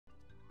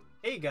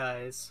Hey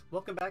guys,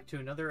 welcome back to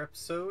another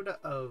episode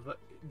of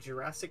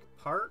Jurassic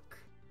Park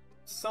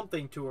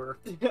something tour.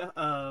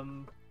 I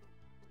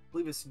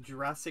believe it's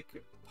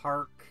Jurassic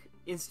Park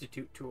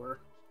Institute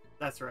tour.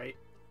 That's right.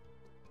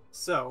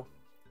 So,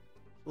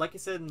 like I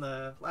said in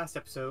the last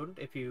episode,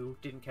 if you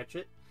didn't catch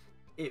it,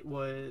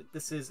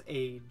 this is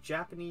a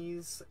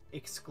Japanese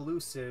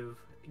exclusive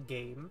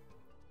game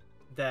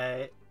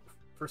that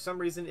for some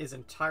reason is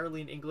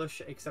entirely in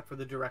English except for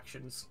the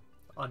directions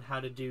on how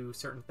to do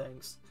certain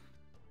things.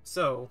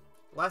 So,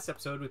 last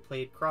episode we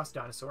played Cross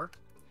Dinosaur.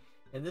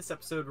 In this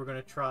episode we're going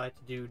to try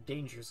to do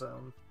Danger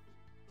Zone.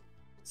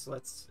 So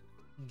let's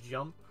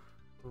jump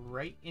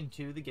right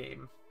into the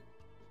game.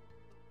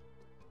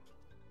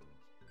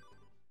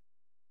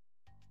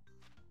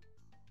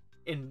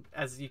 And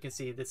as you can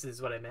see, this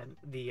is what I meant.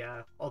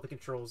 All the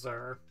controls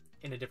are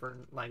in a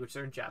different language.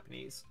 They're in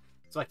Japanese,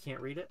 so I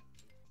can't read it.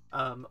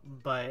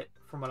 But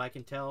from what I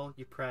can tell,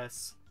 you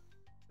press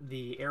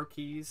the arrow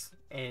keys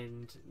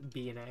and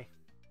B and A.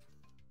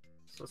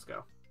 So let's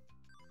go.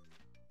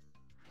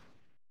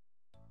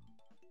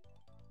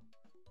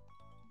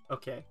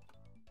 Okay,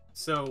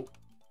 so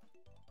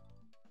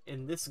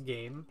in this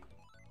game,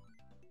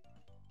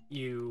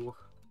 you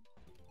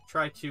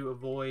try to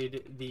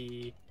avoid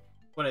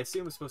what I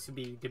assume is supposed to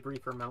be debris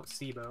from Mount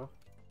Sibo,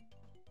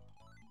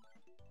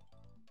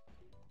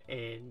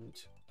 and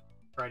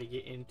try to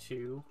get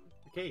into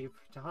the cave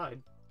to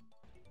hide.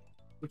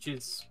 Which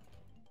is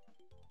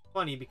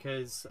funny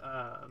because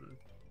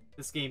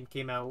this game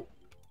came out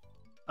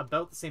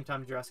about the same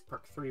time Jurassic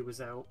Park 3 was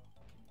out.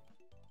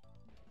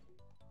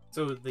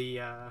 So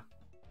the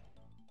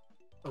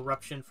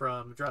eruption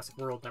from Jurassic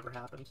World never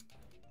happened.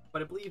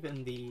 But I believe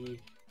in the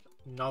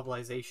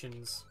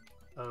novelizations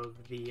of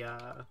the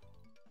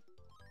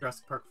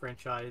Jurassic Park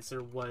franchise,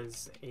 there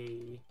was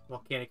a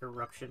volcanic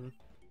eruption.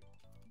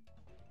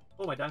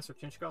 Oh, my dinosaur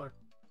changed color.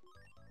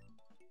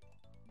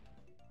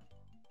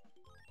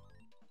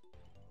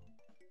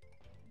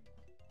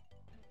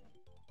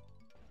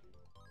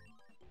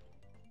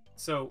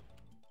 So,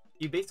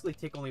 you basically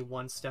take only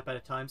one step at a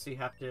time, so you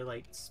have to,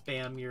 like,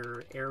 spam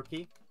your arrow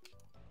key.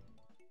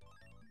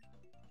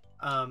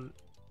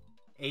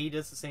 A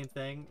does the same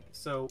thing,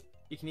 so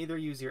you can either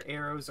use your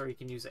arrows or you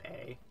can use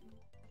A.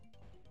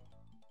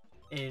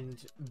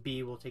 And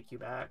B will take you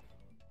back.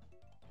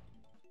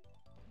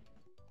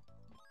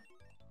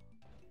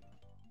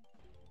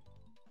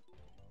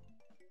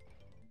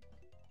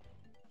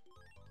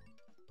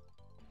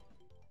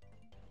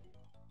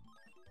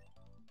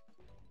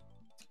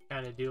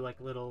 Kind of do like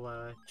a little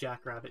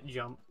jackrabbit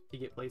jump to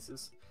get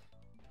places.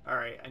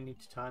 Alright, I need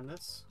to time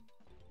this.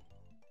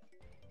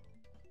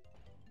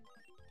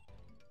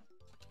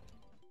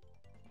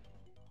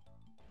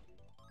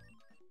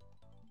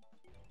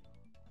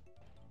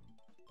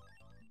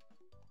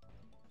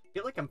 I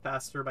feel like I'm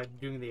faster by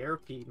doing the arrow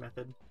key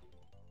method.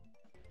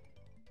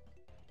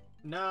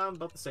 No, I'm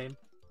about the same.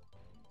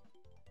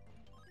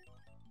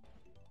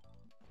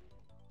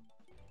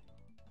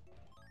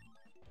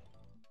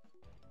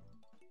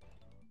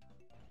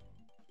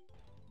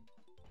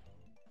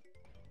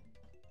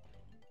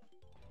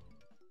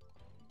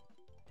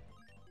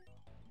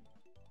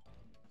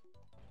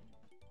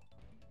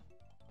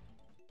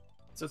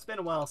 So it's been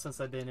a while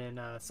since I've been in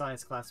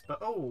science class, but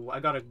oh, I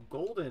got a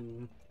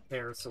golden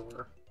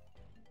parasaur.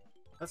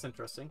 That's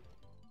interesting.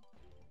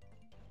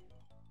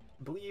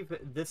 I believe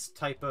this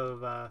type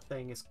of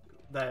thing is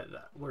that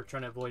we're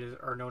trying to avoid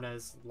are known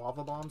as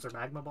lava bombs or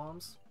magma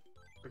bombs.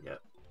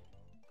 Forget.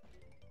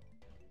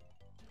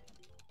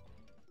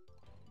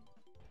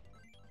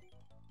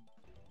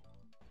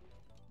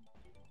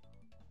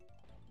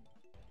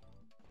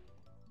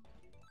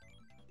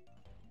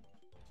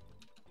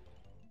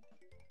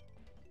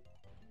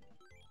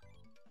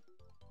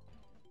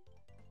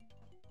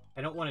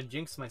 I don't want to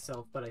jinx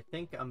myself, but I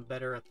think I'm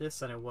better at this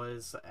than I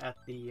was at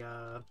the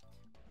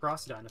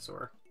Cross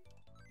Dinosaur.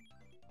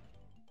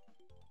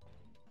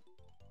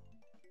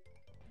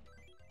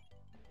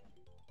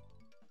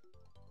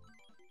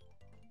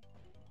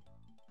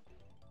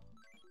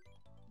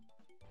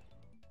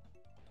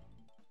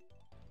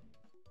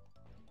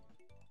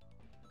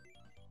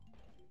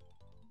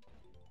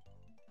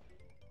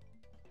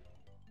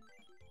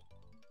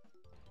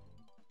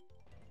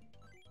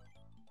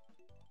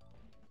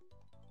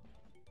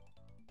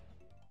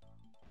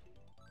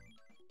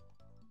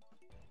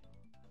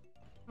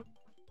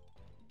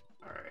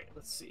 Alright,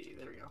 let's see.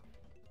 There we go.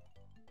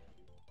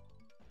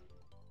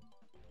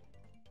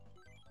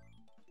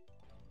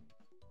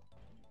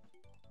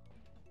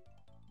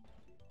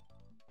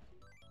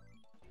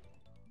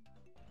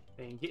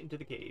 And get into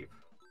the cave.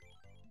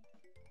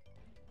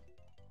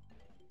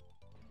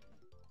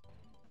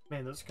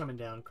 Man, those are coming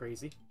down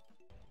crazy.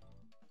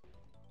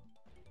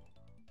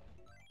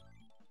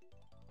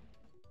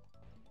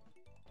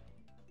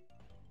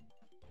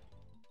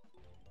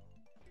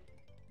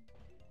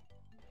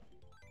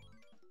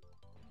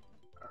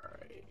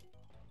 Alright.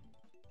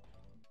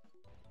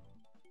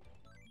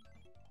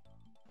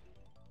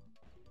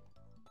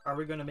 Are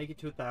we going to make it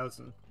to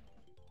 1,000?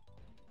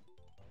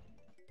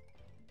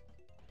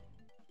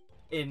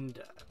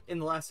 And in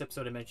the last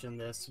episode I mentioned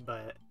this,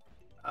 but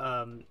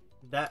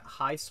that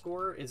high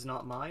score is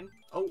not mine.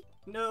 Oh,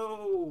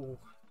 no!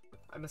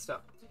 I messed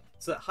up.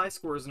 So that high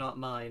score is not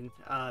mine.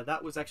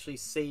 That was actually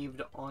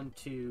saved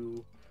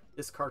onto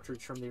this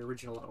cartridge from the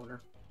original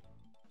owner.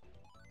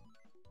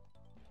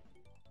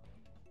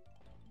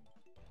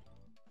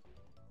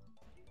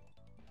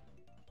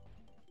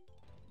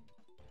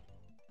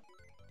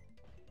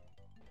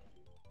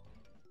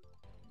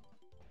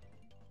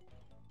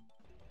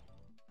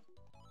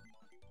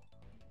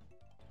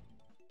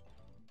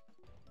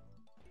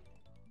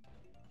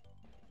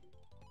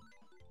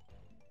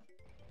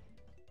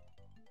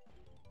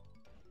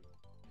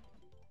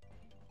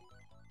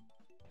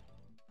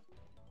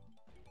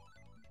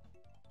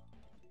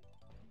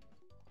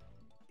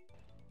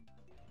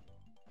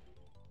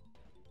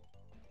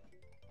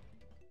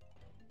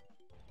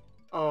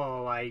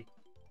 Oh, I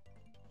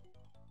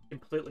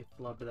completely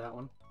flubbed that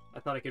one.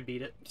 I thought I could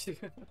beat it.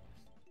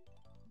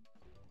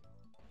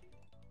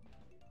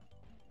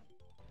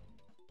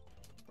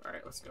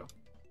 Alright, let's go.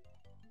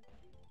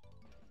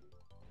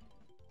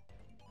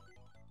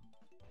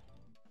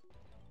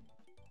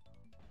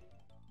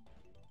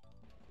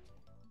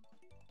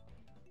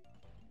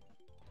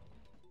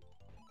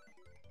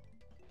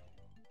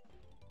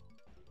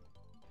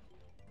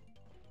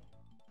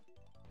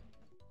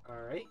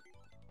 Alright.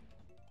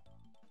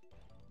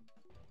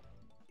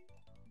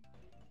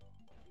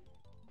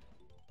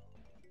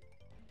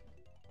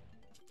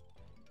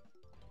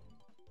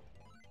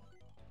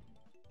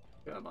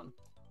 Come on.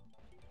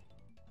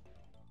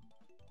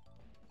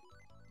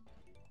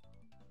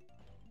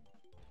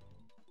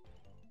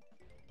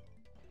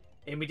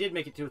 And we did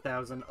make it to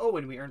 1,000. Oh,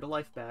 and we earned a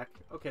life back.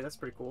 Okay, that's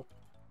pretty cool.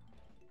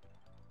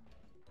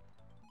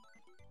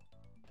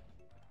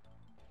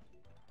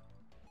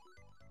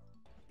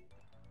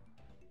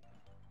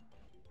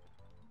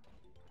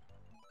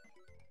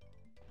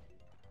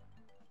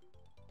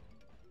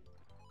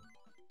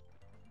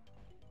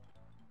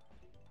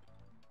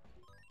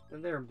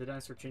 And there, the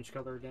dinosaur changed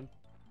color again.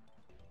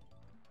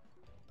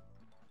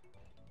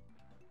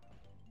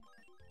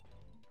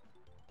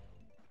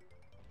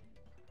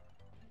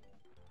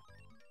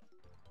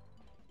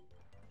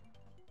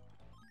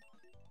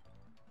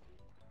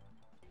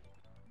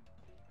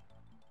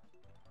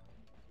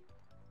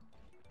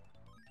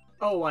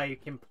 Oh, I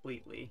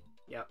completely...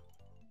 Yep.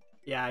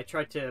 Yeah, I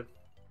tried to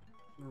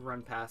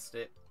run past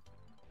it.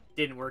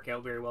 Didn't work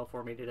out very well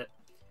for me, did it?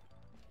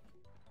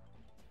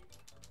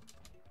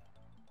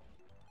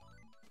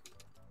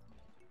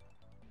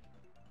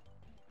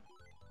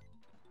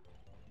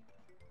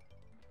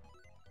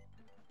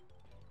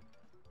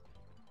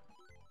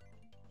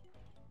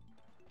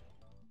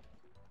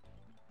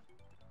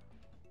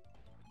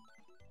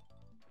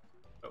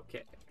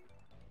 Okay.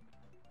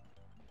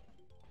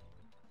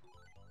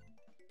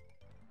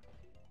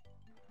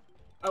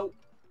 Oh!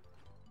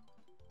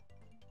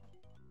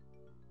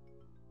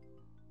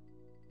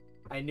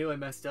 I knew I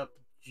messed up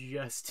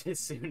just as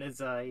soon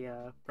as I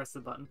pressed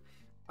the button.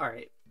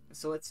 Alright,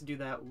 so let's do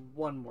that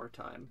one more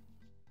time.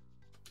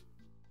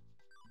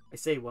 I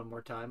say one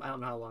more time. I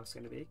don't know how long it's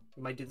going to be.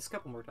 We might do this a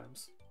couple more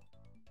times.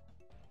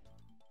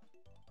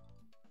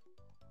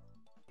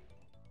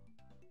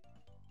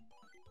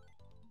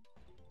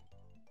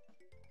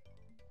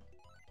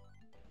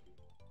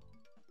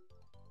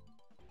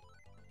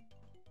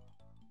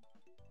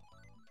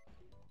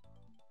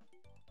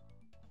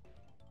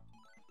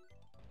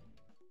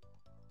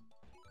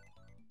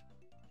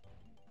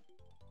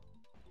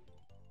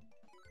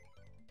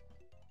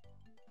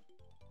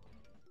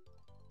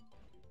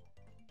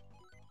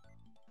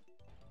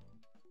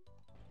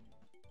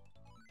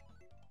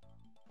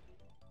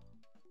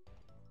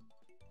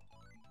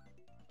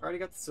 Already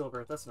got the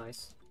silver. That's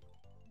nice.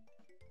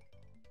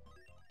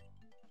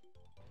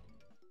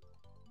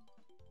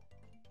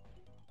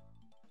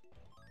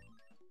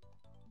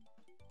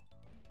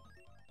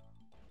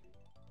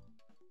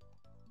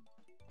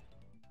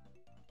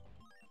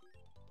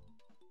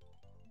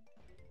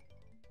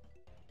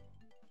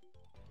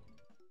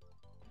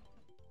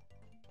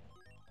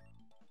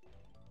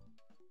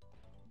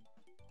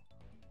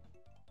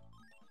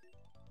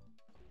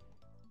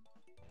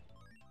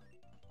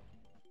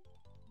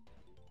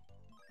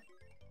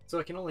 So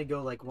I can only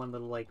go like one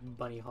little like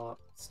bunny hop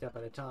step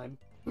at a time.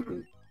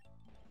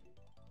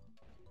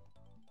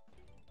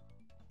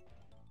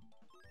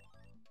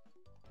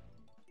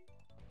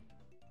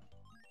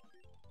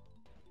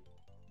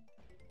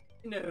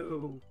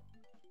 No!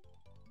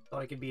 Thought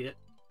I could beat it.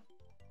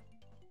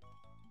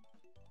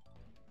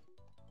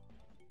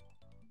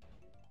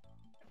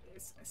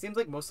 It seems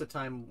like most of the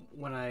time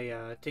when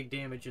I take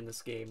damage in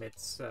this game,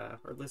 it's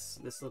or this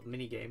little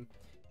mini game,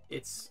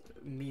 it's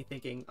me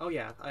thinking, oh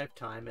yeah, I have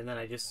time, and then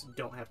I just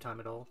don't have time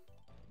at all.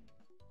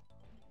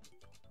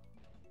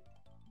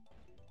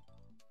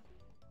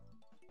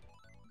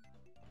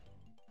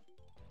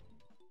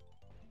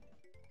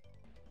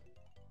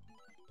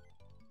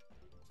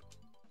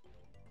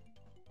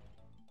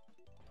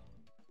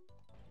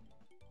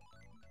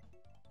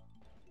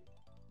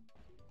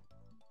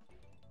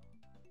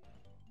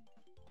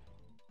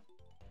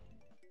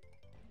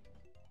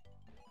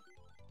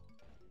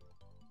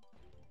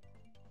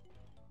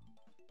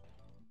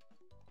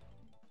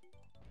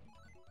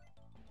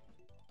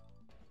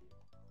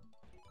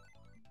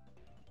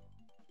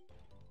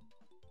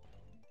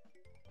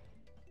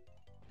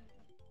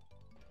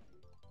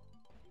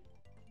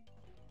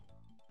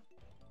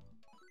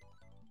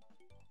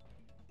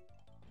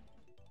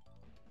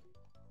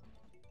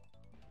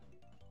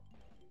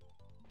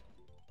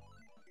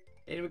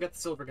 And we got the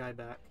silver guy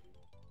back.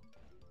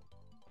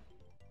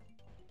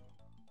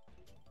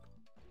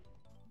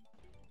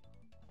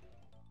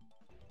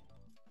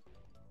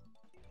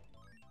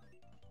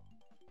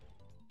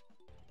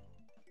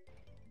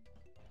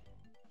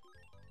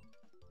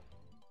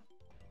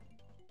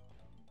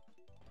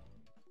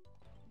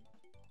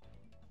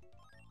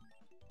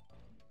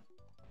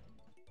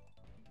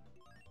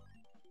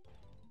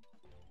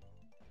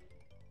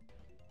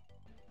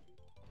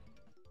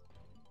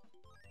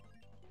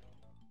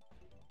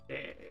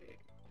 Okay.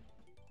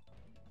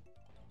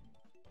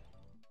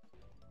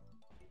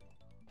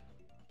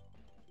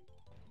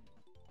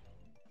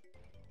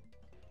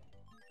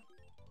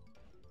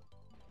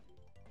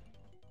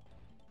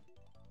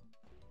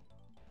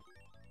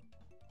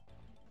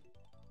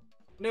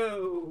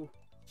 No!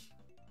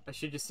 I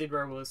should just stayed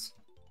where I was.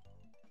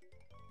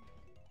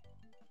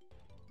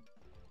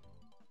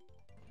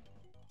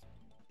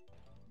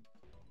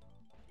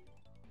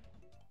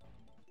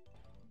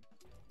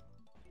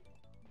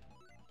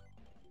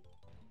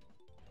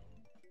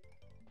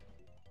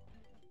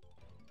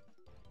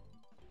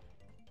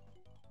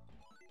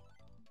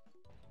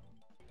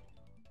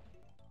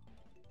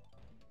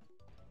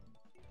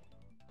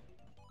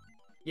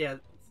 Yeah,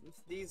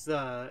 these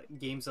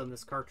games on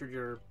this cartridge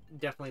are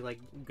definitely like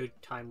good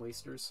time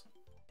wasters.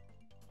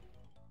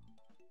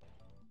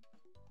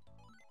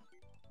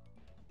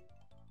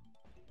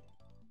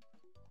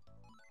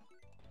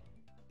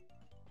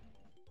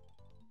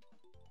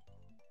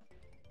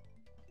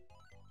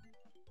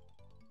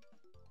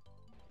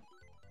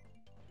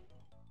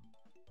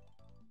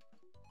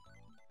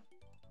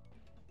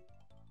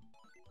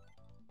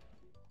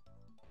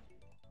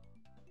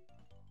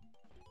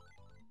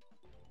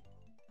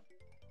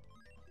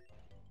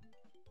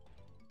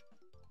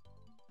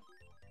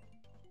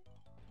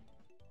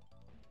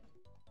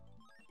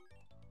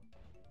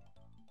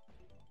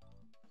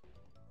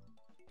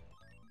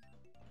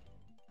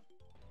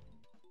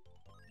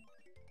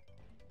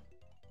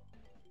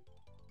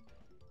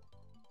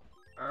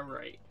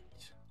 Alright.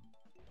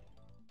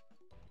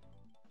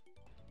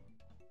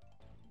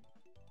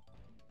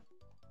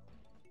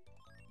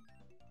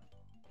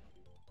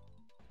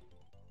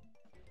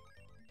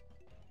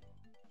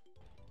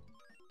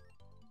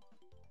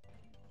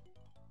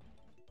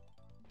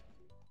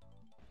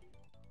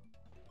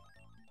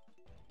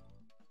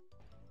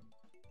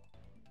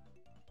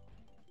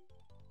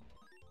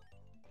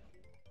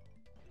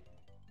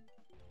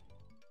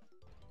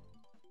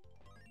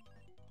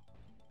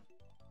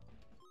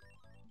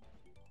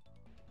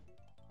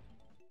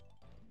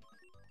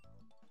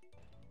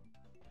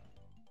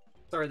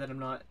 Sorry that I'm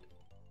not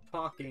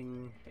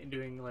talking and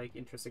doing like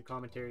interesting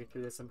commentary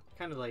through this. I'm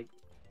kind of like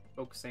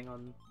focusing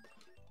on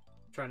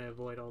trying to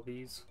avoid all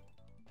these.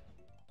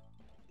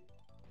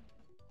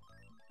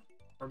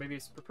 Or maybe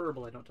it's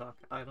preferable I don't talk.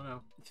 I don't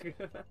know.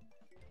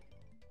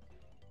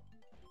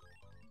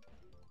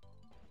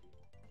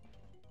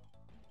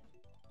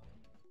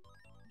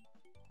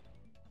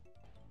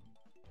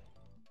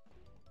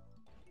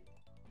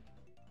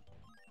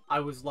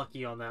 I was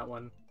lucky on that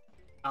one.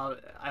 I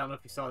don't know if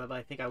you saw that, but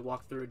I think I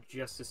walked through it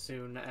just as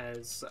soon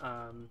as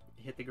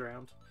it hit the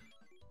ground.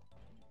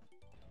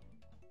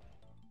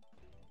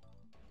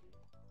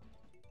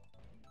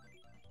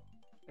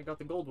 I got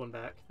the gold one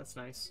back. That's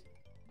nice.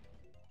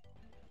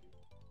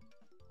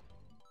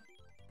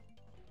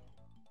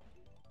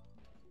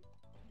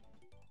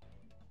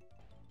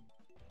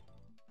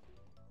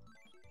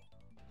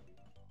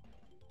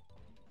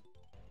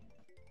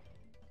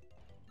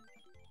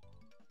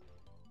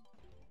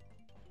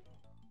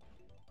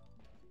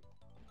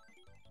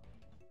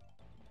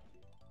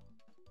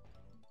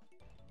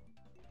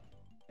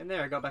 And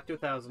there, I got back to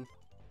 1,000.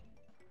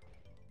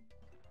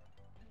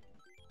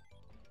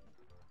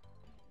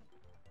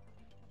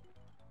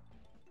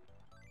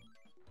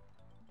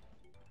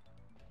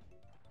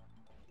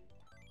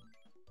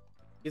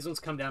 These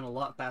ones come down a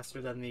lot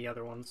faster than the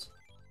other ones.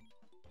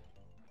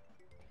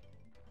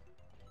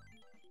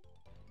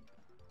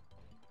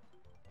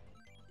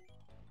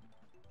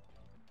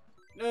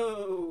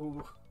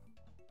 No!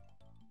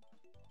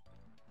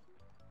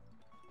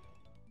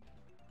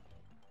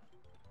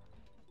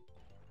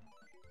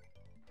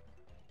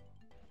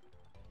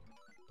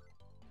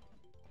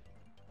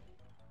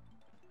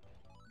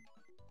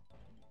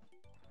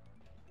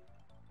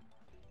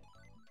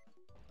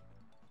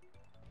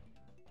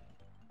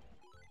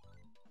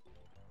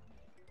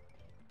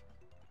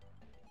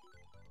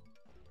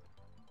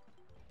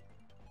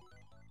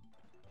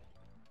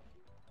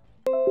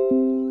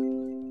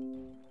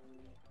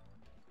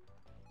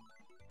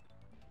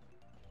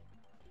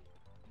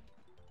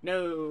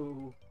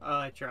 No! Oh,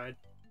 I tried.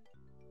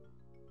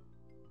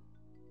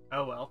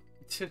 Oh well.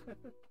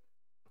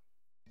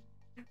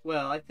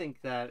 Well, I think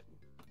that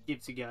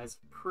gives you guys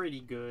a pretty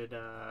good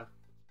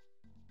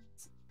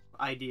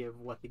idea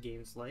of what the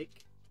game's like.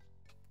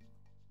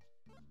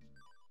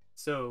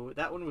 So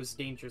that one was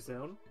Danger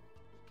Zone,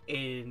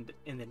 and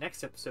in the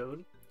next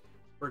episode,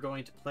 we're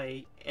going to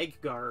play Egg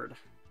Guard.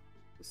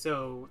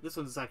 So this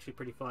one's actually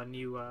pretty fun.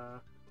 You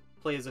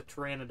play as a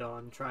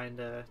pteranodon trying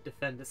to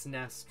defend its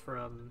nest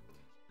from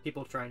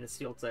people trying to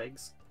steal its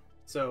eggs.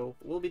 So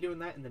we'll be doing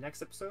that in the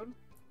next episode.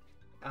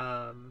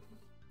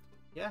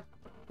 Yeah,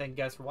 thank you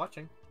guys for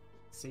watching.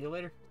 See you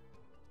later.